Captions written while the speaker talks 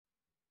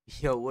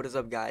Yo, what is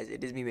up, guys?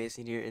 It is me,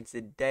 Mason, here, and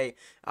today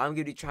I'm going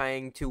to be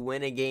trying to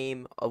win a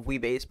game of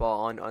Wii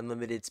Baseball on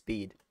unlimited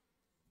speed.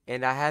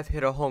 And I have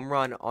hit a home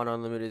run on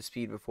unlimited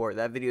speed before.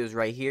 That video is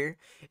right here.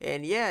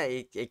 And yeah,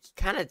 it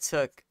kind of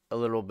took a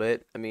little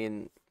bit. I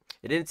mean,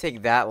 it didn't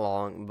take that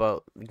long,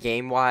 but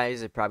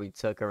game-wise, it probably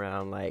took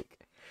around like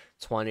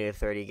 20 to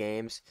 30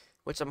 games,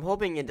 which I'm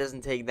hoping it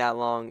doesn't take that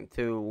long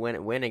to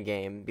win a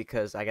game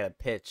because I got to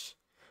pitch.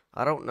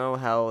 I don't know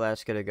how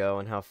that's going to go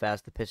and how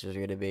fast the pitches are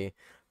going to be,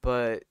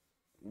 but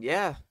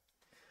yeah,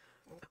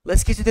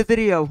 let's get to the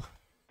video.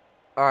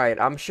 All right,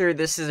 I'm sure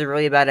this is a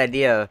really bad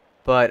idea,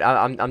 but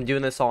I'm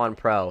doing this all on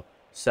pro.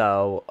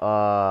 So,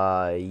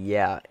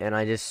 yeah, and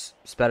I just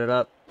sped it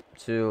up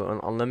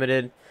to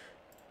unlimited.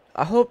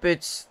 I hope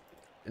it's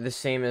the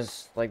same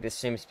as the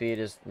same speed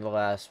as the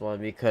last one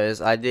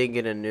because I did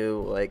get a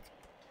new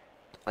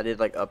I did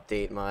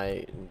update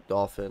my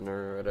Dolphin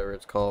or whatever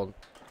it's called.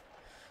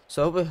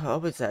 So I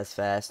hope it's as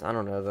fast. I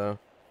don't know though.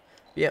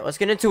 Yeah, let's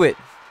get into it.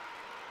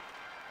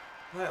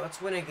 Alright,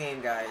 let's win a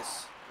game,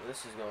 guys.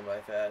 This is going by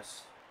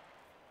fast.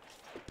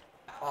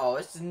 Oh,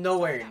 this is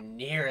nowhere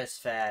near as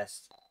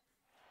fast.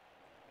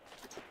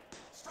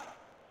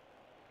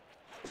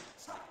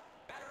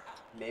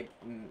 Maybe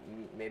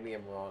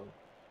I'm wrong.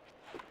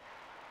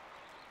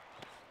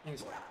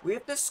 We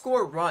have to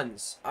score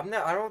runs. I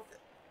don't.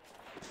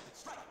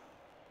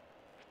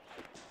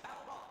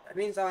 That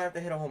means I have to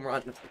hit a home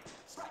run.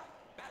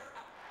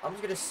 I'm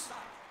just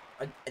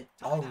gonna.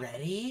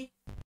 Already?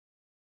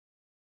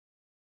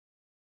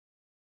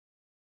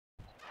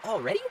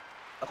 Already?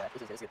 Okay,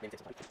 this is gonna take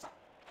some time.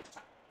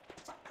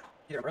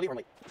 Either I'm early or I'm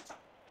late.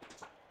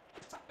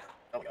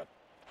 Oh my god.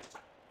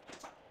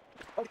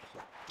 Oh,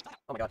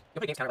 oh my god. Go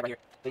play games counter right here,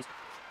 please.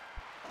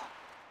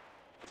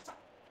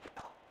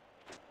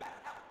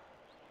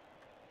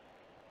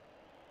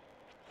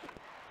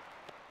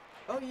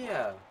 Oh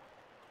yeah.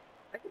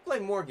 I can play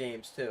more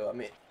games too. I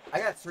mean, I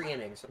got 3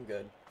 innings. I'm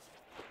good.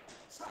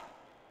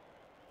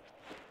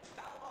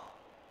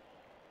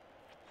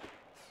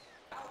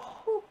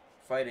 Whew.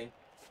 Fighting.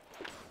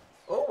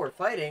 Oh, we're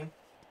fighting.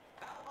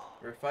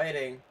 We're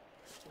fighting.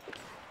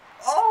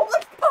 Oh,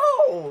 let's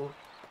go!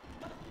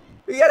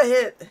 We gotta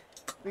hit.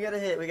 We gotta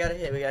hit. We gotta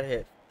hit. We gotta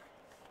hit.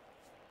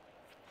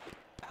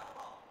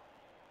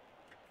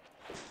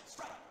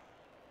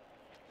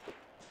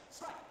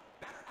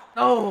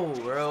 Oh,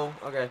 bro.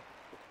 Okay.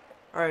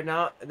 All right,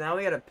 now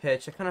we gotta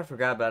pitch. I kind of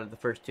forgot about it the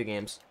first 2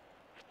 games.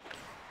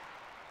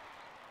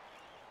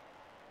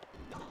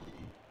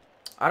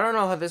 I don't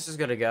know how this is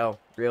gonna go,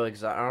 really,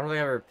 because I don't think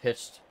I've ever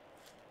pitched.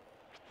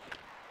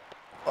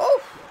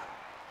 Oh!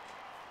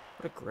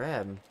 What a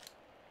grab.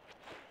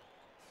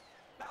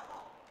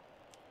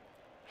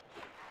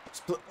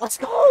 Let's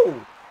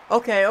go!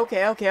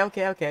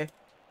 Okay.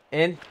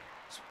 And,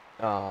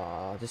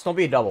 just don't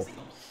be a double.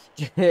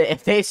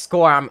 If they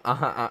score,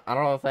 I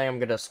don't think I'm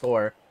gonna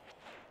score.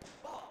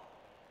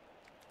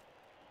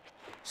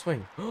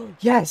 Swing.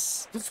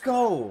 Yes! Let's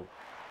go!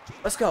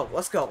 Let's go!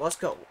 Let's go! Let's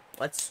go!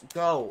 Let's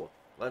go!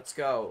 Let's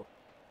go!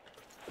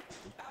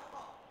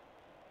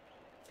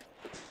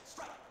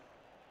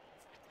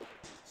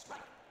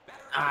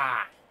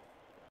 Ah!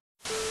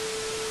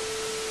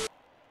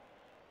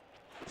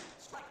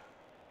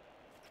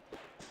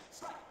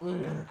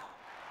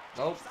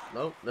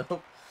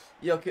 Nope.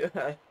 Yo,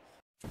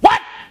 what?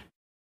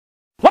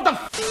 What the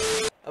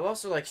f— I've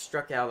also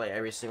struck out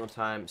every single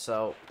time,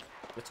 so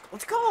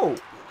let's go.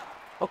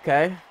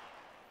 Okay.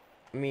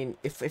 I mean,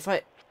 if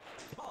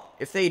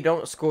they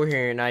don't score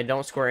here and I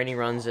don't score any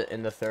runs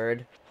in the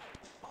third,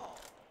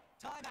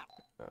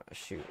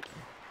 shoot.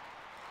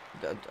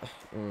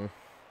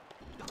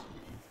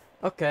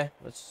 Okay,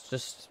 let's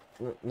just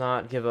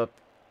not give up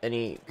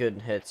any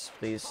good hits,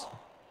 please.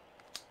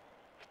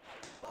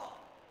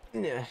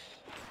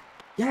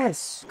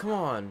 Yes, come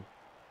on.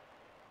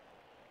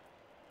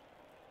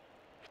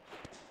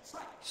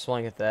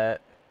 Swing at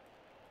that.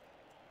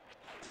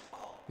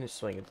 Just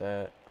swing at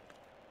that.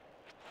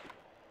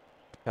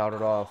 Fouled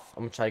it off.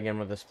 I'm gonna try again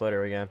with the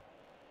splitter again.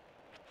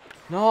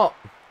 No.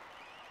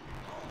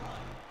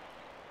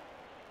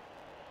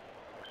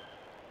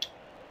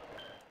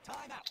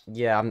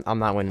 Yeah, I'm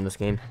not winning this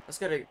game. Let's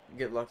gotta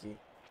get lucky.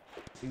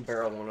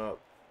 Barrel one up.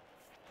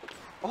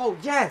 Oh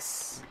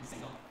yes!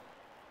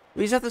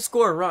 We just have to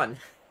score a run.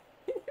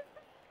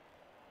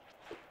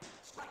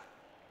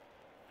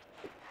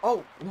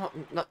 Oh no!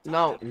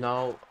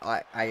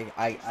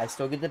 I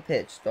still get the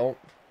pitch. Don't.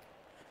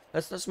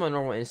 That's my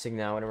normal instinct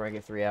now. Whenever I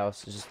get 3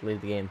 outs, to just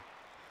leave the game.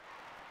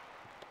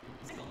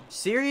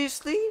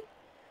 Seriously?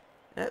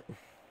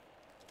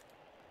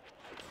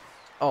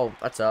 Oh,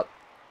 that's up.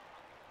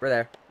 We're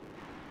there.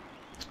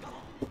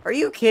 Are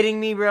you kidding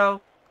me, bro?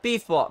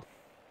 Beef ball.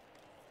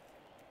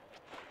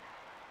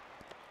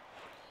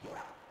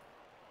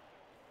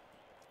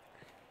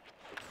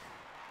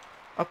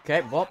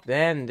 Okay, well,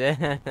 then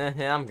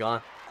I'm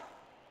gone.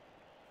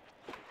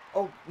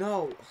 Oh,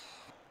 no.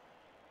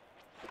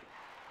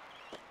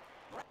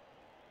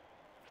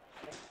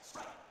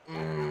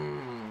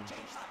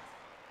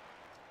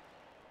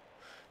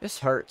 This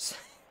hurts.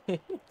 I'm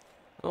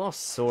all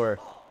sore.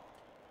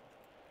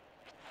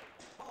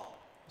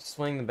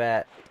 Swing the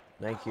bat.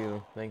 Thank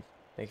you. Thank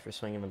you for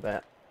swinging the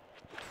bat.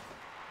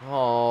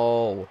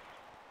 Oh.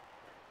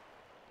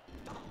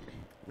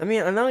 I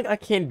mean, I know like, I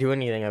can't do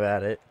anything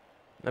about it.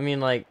 I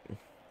mean, like,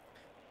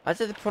 I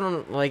just have to put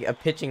on like a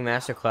pitching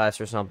masterclass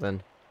or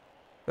something.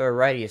 The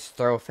righties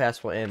throw a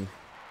fastball in.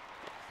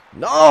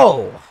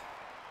 No.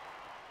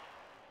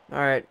 All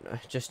right,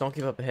 just don't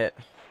give up a hit.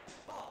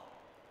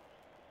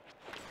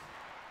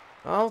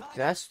 Oh,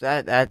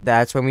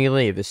 that's when we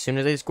leave. As soon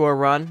as they score a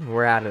run,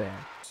 we're out of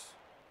there.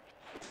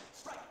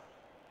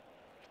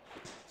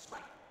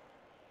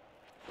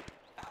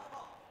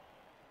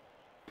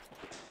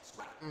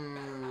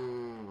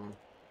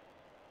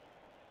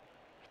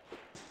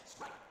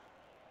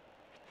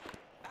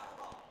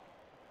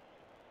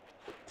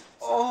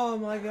 Oh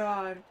my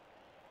god.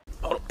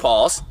 Oh,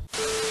 pause.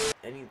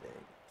 Anything.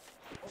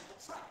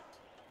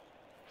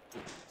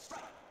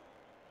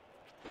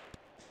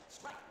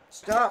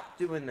 Stop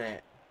doing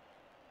that.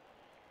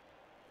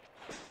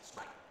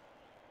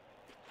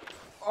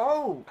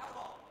 Oh!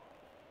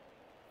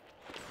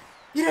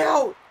 Get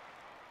out!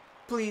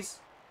 Please.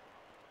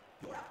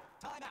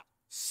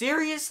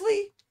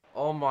 Seriously?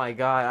 Oh my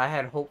god, I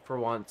had hope for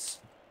once.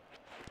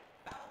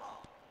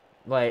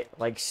 Like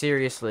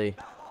seriously.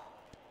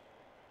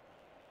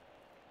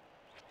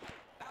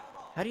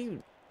 How do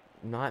you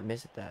not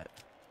miss at that?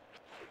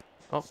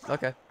 Oh,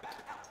 okay.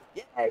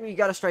 Yeah, we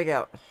got a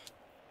strikeout.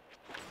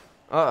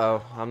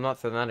 Uh-oh, I'm not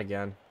throwing that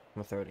again. I'm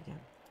gonna throw it again.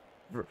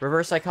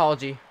 Reverse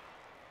psychology.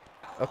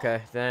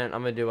 Okay, then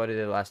I'm gonna do what I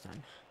did last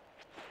time.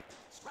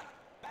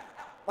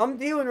 I'm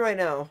dealing right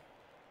now.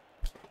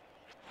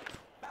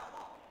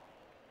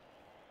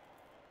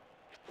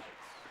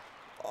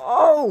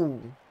 Oh!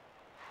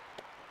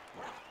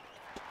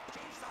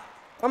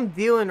 I'm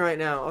dealing right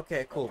now.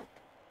 Okay, cool.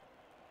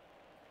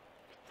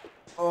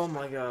 Oh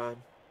my god.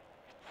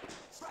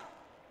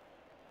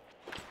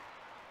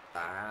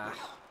 Ah.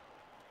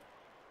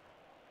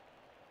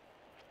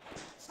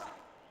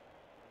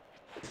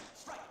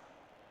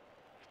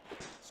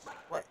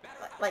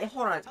 Like,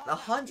 hold on.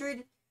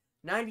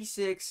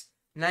 196,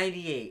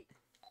 98.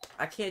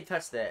 I can't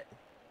touch that.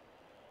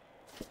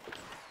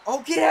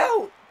 Oh, get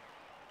out!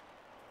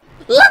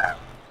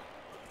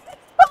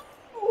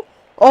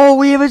 Oh,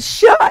 we have a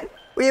shot!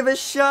 We have a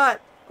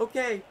shot!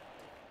 Okay.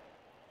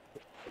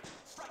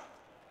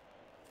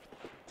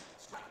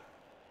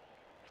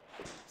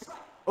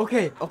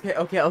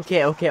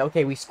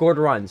 Okay. We scored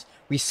runs.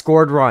 We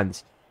scored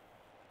runs.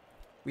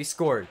 We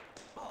scored.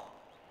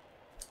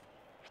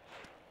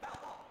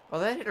 Oh,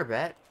 that hit her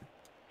bat.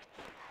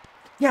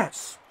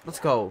 Yes! Let's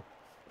go.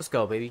 Let's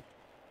go, baby.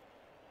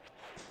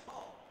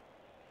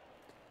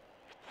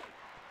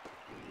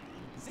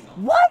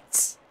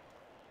 What?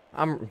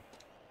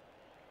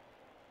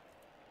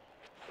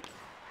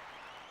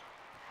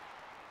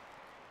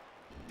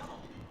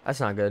 That's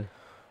not good.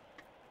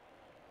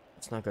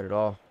 That's not good at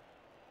all.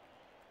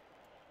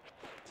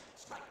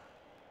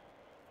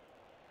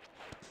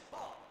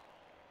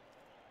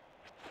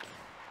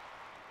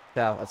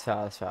 Foul. That's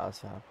foul. That's foul. That's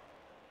foul.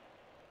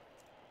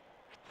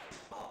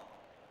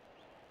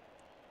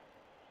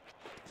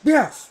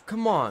 Yes!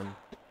 Come on.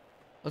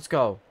 Let's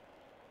go.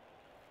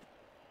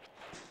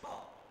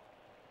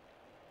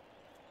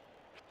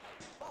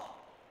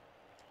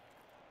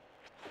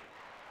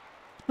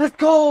 Let's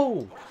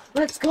go!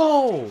 Let's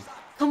go!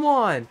 Come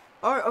on!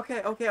 Alright,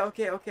 okay.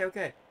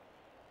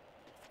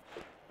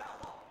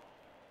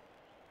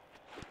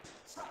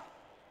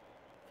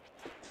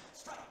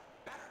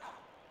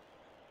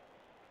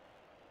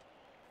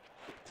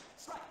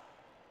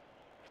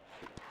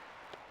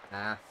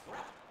 Ah.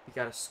 We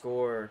gotta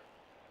score.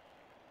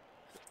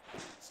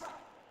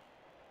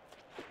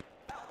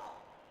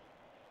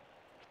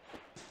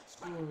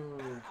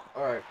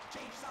 Alright.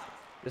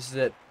 This is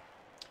it.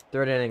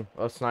 Third inning.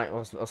 Let's not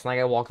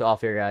get walked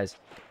off here, guys.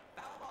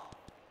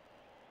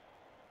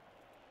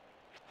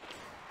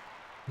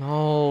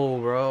 No,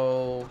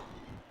 bro.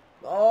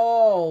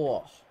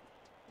 Oh.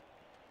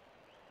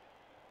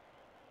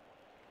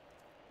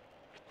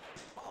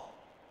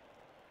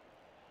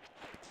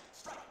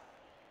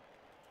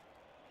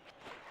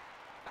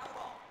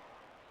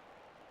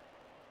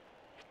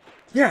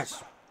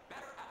 Yes.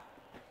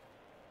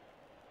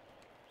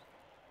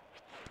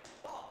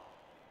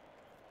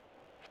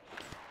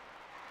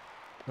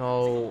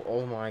 No.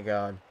 Oh my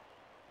god.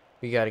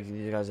 We gotta get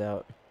these guys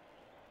out.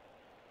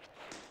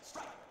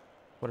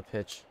 What a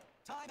pitch.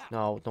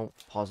 No, don't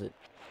pause it.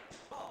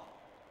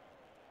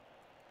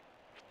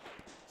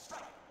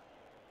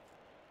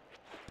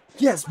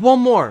 Yes, one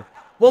more.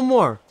 One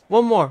more.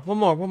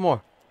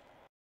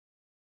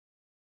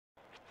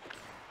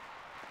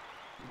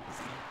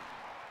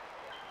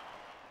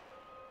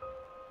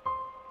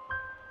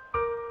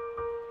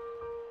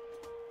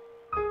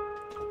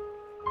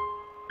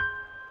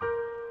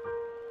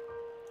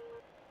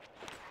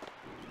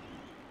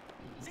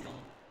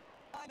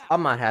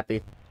 I'm not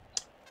happy.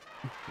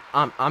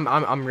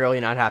 I'm really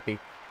not happy.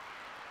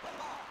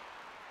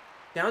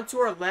 Down to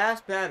our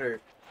last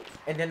batter.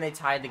 And then they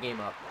tied the game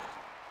up.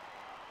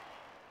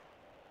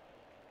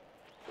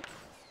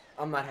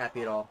 I'm not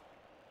happy at all.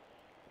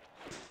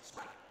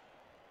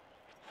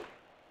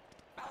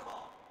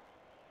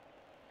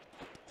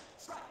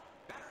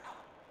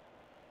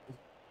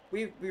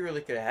 We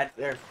really could have had it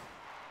there.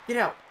 Get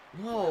out.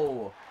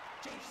 No.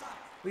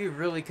 We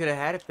really could have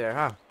had it there,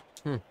 huh?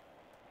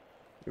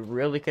 We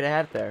really could have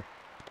had it there.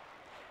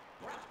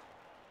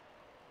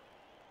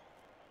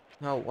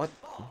 No, what?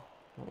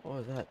 What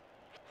was that?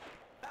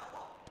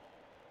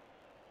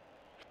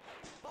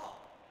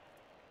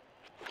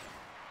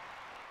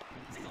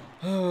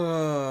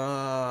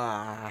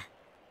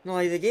 No,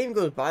 like, the game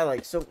goes by,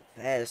 like, so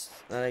fast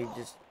that I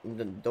just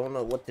don't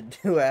know what to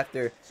do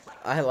after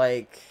I,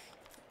 like...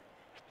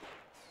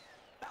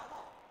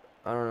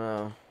 I don't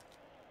know.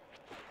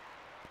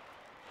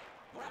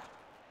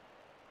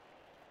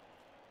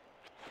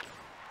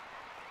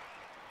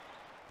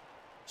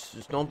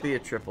 Just don't be a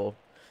triple.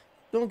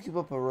 Don't give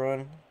up a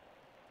run.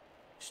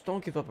 Just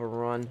don't give up a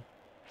run.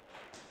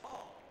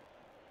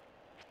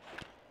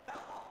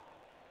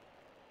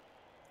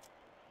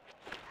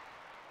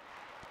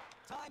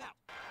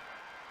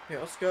 Okay,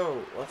 let's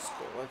go. Let's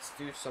go. Let's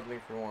do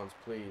something for once,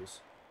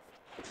 please.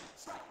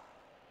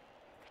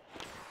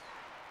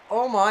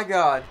 Oh my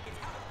god.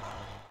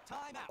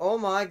 Oh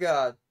my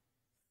god.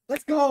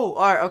 Let's go.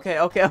 Alright,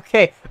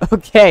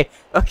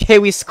 okay,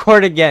 we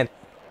scored again.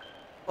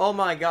 Oh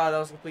my god, that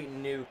was a complete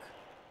nuke.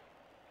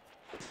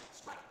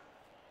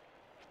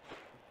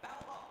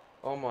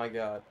 Oh my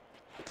god.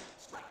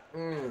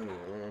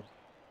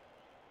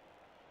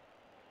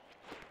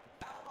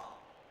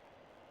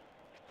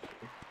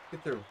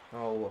 Get through.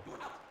 Oh.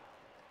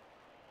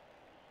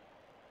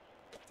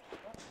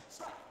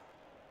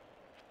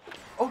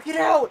 Oh, get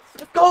out!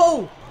 Let's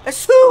go!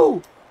 That's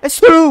who! That's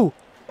who!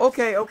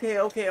 Okay.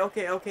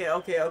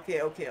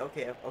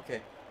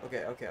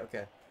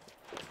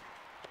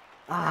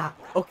 Ah,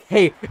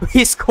 okay.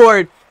 We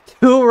scored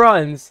 2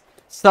 runs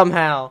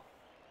somehow.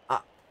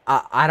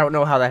 I don't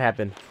know how that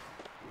happened.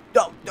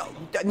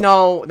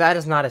 No, that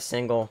is not a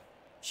single.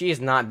 She is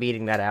not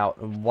beating that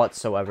out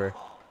whatsoever.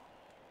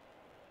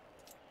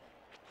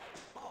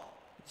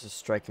 It's a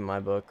strike in my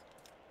book.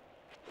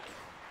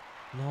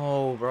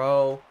 No,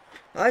 bro.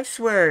 I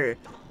swear,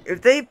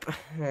 if they...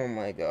 Oh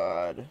my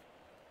god.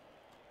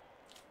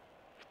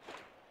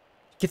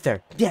 Get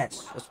there.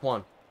 Yes, that's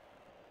 1.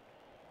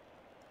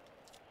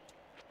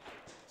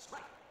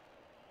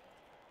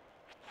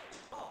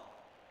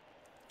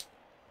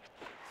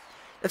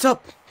 It's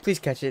up. Please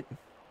catch it.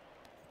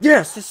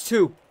 Yes, it's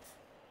 2.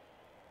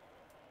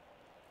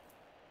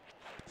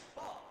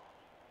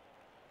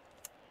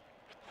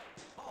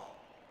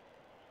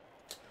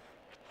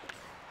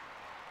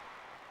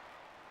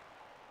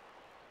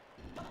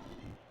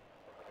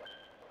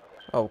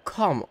 Oh,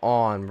 come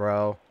on,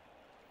 bro.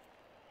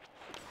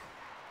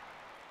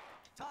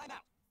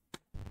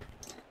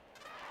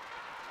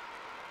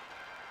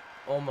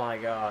 Oh my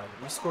god.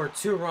 We scored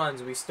 2 runs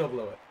and we still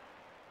blew it.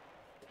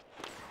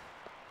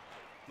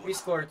 We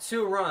scored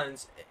 2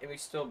 runs and we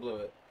still blew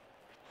it.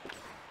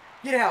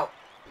 Get out!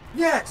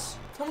 Yes!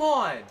 Come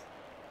on!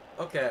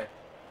 Okay.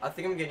 I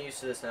think I'm getting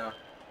used to this now.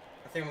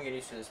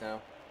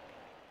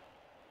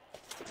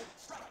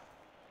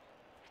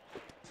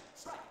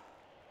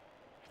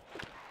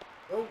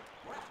 Oh.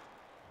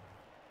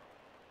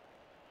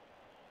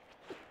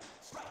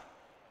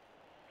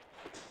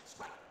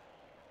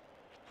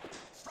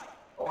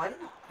 Oh,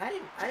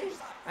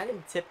 I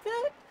didn't tip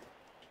that?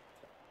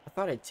 I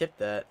thought I tipped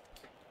that.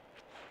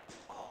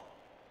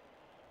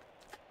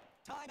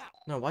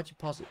 No, why'd you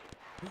pause it?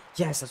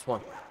 Yes, that's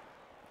 1.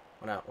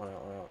 One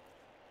out.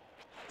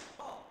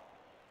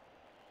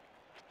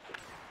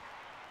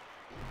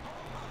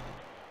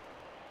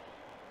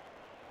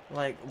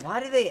 Like,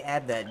 why do they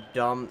add that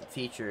dumb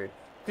feature?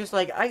 Because,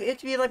 like,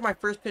 it'd be like my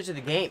first pitch of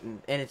the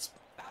game, and it's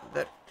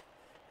the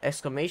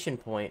exclamation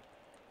point.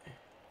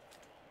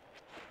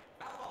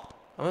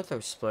 I'm gonna throw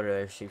a splitter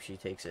there, see if she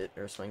takes it,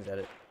 or swings at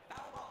it.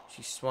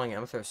 She swung it,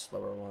 I'm gonna throw a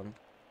slower one.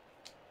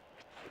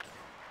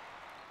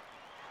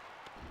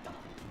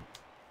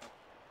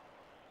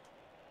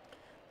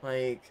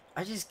 Like,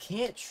 I just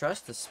can't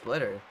trust the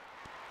splitter.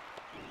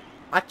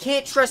 I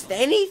can't trust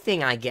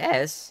anything, I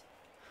guess.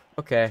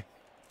 Okay.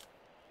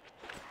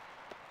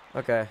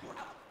 Okay.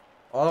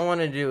 All I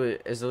want to do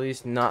is at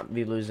least not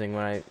be losing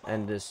when I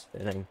end this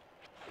inning.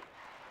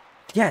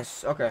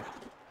 Yes! Okay.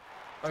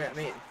 Okay, I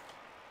mean,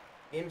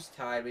 game's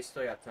tied. We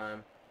still got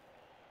time.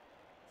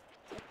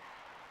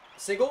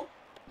 Single?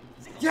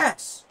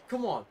 Yes!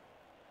 Come on.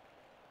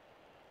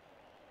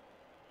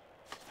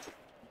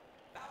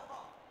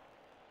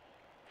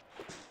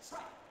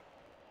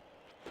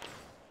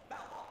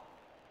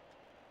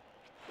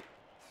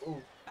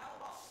 Ooh.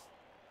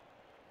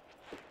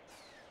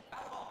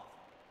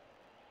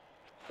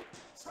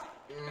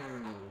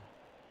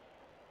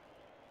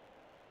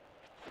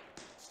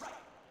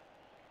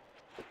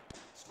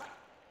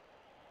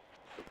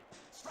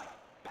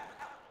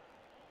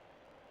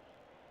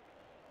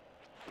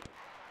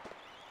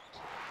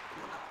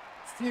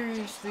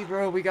 Seriously,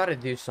 bro, we gotta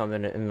do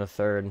something in the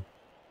third.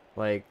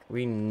 Like,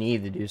 we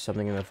need to do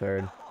something in the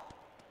third.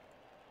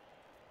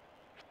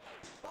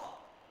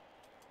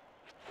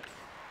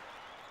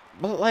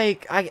 But,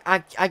 like,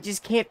 I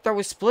just can't throw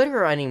a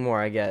splitter anymore,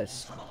 I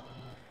guess.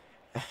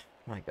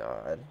 My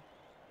God.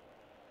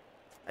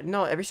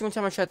 No, every single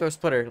time I try to throw a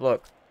splitter,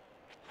 look.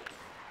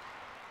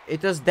 It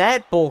does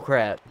that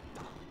bullcrap.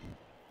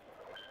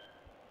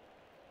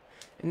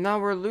 And now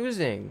we're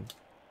losing.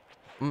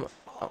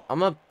 I'm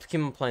gonna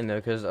keep on playing, though,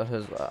 because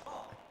I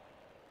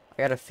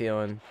got a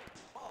feeling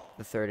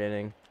the third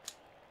inning.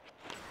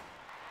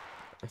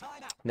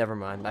 Never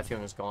mind, that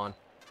feeling is gone.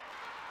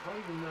 I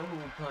don't even know who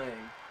we're playing.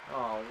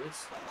 Oh,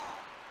 this...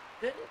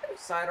 Didn't you go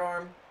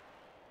sidearm?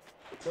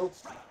 Nope.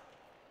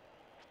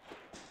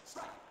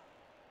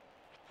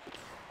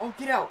 Oh,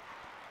 get out!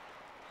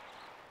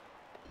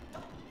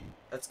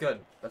 That's good.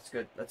 That's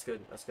good. That's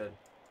good. That's good.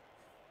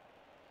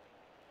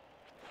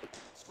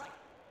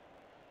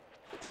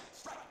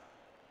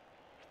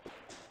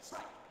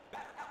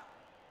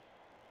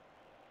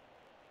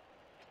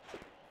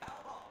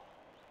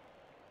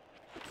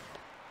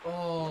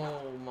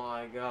 Oh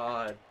my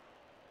God.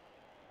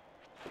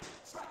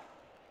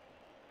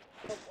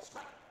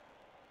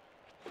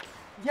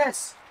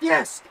 Yes!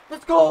 Yes!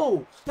 Let's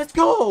go! Let's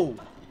go!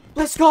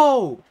 Let's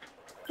go!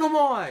 Come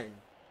on!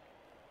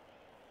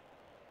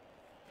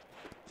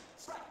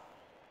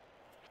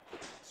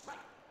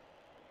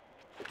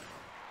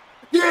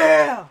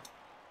 Yeah!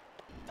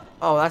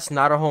 Oh, that's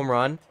not a home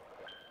run.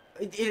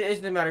 It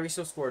doesn't matter. We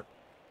still scored.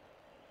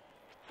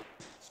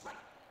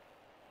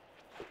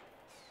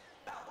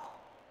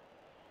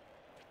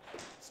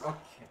 Okay.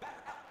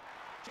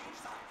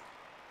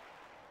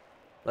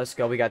 Let's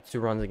go. We got 2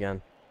 runs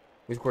again.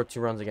 We scored 2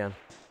 runs again.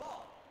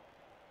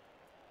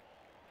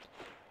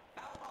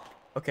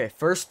 Okay,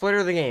 first splitter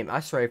of the game. I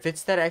swear, if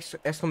it's that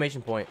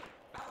exclamation point.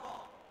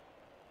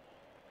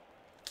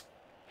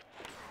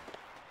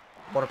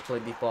 What a play,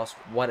 Beef Boss.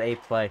 What a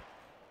play.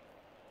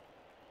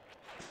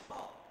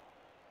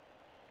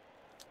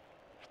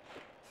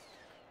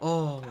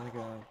 Oh my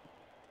God.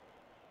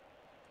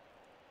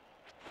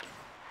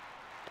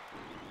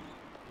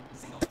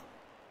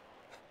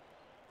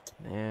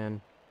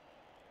 Man.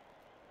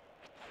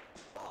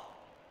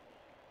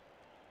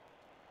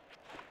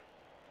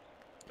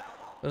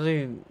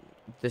 Literally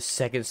the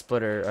second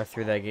splitter I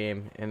threw that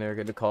game, and they're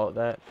good to call it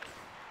that.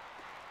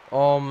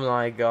 Oh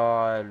my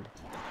God.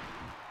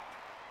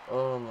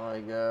 Oh my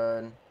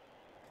God.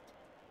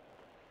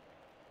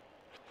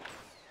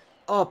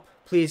 Up.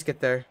 Please get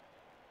there.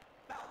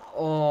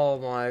 Oh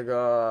my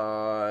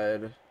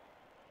God.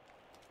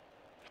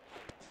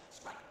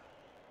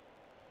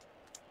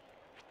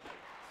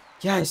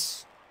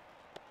 Yes.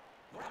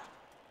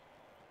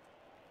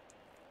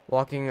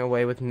 Walking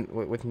away with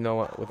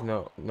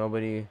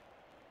nobody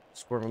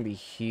scoring would be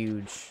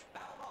huge.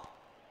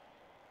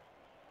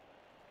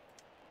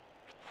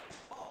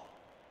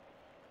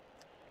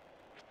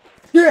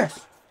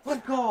 Yes.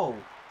 Let's go.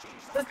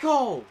 Let's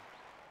go.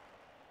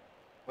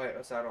 Wait,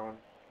 what's that on?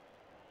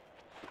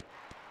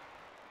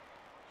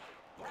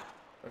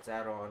 What's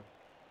that on?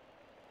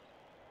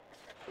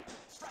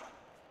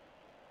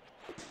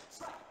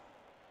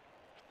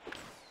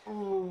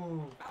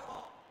 Ooh.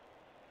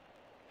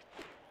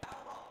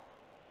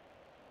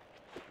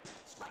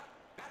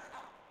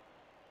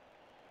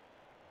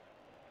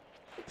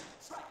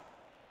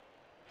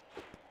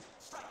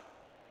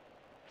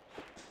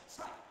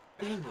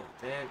 Dang it,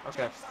 man.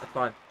 Okay, that's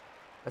fine.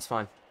 That's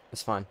fine.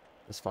 That's fine.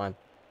 That's fine.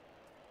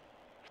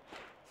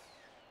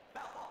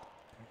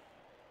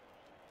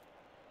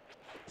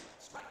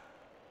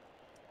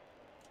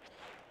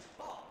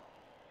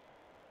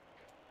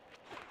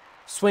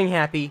 Swing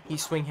happy.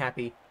 He's swing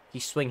happy.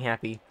 He's swing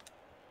happy.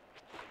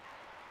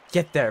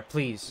 Get there,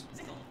 please.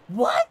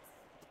 What?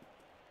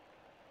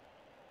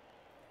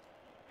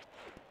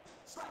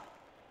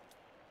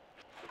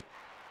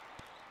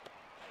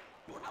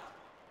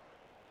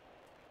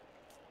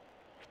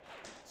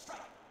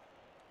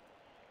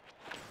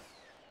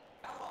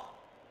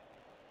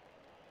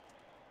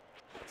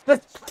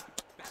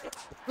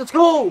 Let's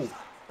go!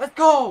 Let's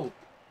go!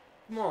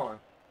 Come on.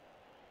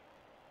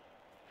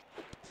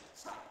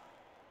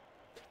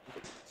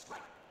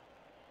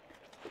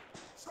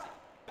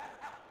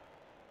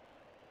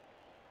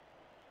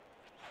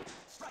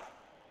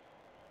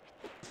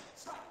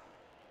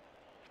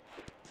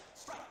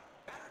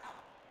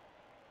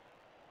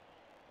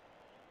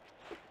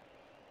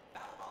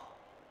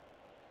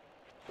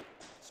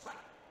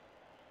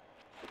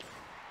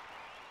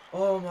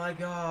 Oh my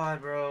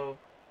God, bro.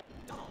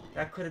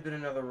 That could have been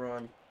another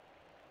run.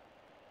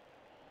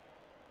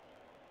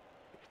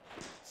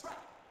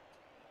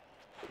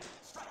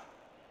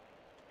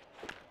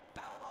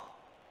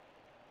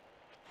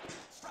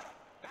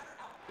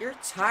 You're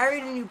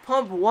tired and you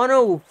pump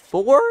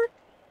 104?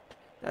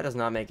 That does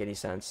not make any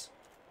sense.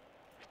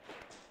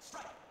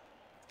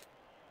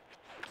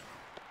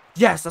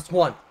 Yes, that's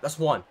one. That's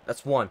one.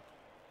 That's one.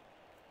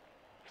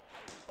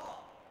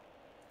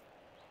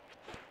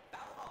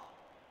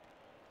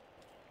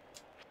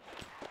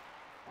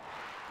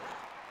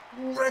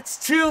 That's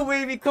two,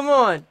 baby. Come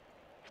on.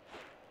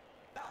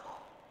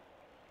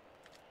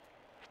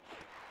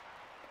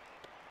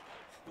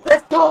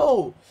 Let's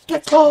go.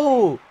 Let's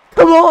go.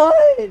 Come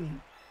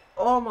on.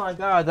 Oh my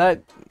God,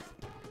 that.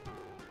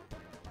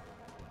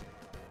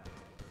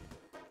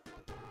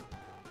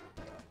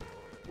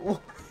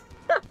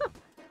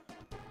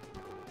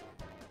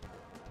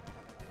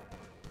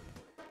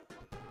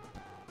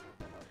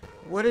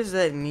 What is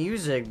that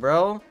music,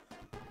 bro?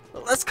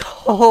 Let's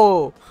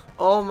go.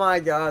 Oh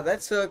my God,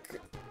 that took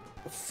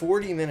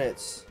 40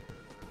 minutes.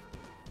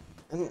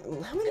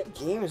 And how many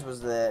games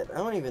was that? I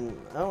don't even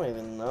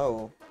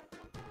know.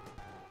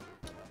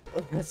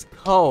 Let's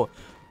go.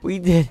 We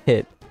did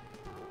it.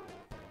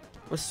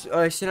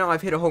 So now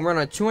I've hit a home run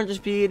on 200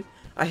 speed.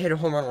 I hit a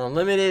home run on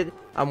unlimited.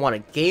 I won a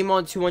game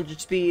on 200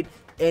 speed,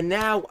 and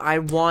now I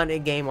won a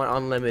game on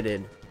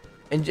unlimited.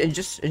 And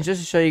just to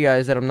show you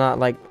guys that I'm not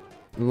like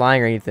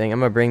lying or anything, I'm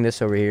gonna bring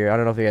this over here. I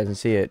don't know if you guys can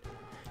see it.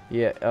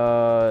 Yeah.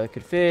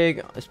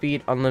 Config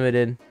speed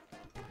unlimited.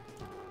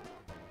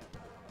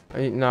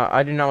 No,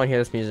 I do not want to hear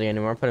this music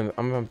anymore. I'm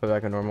gonna put it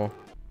back on normal.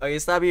 Okay,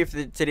 stop here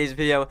for today's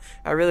video.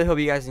 I really hope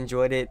you guys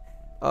enjoyed it.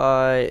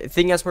 I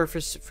think that's worked for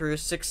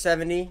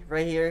 670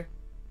 right here.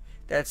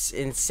 That's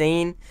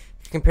insane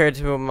compared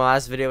to my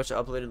last video, which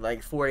I uploaded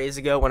like 4 days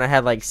ago when I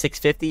had like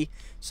 650.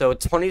 So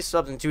 20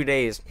 subs in 2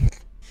 days.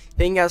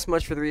 Thank you guys so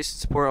much for the recent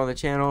support on the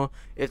channel.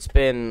 It's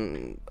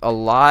been a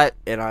lot,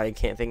 and I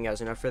can't thank you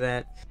guys enough for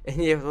that. And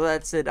yeah, well,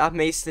 that's it. I'm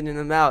Mason, and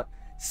I'm out.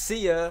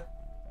 See ya.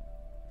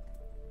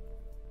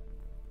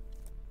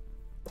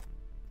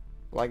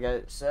 Like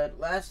I said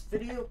last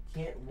video,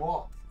 can't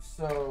walk,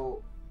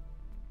 so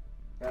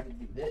gotta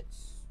do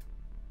this.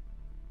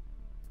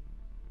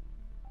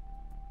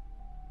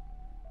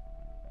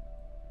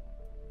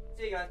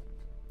 See you guys.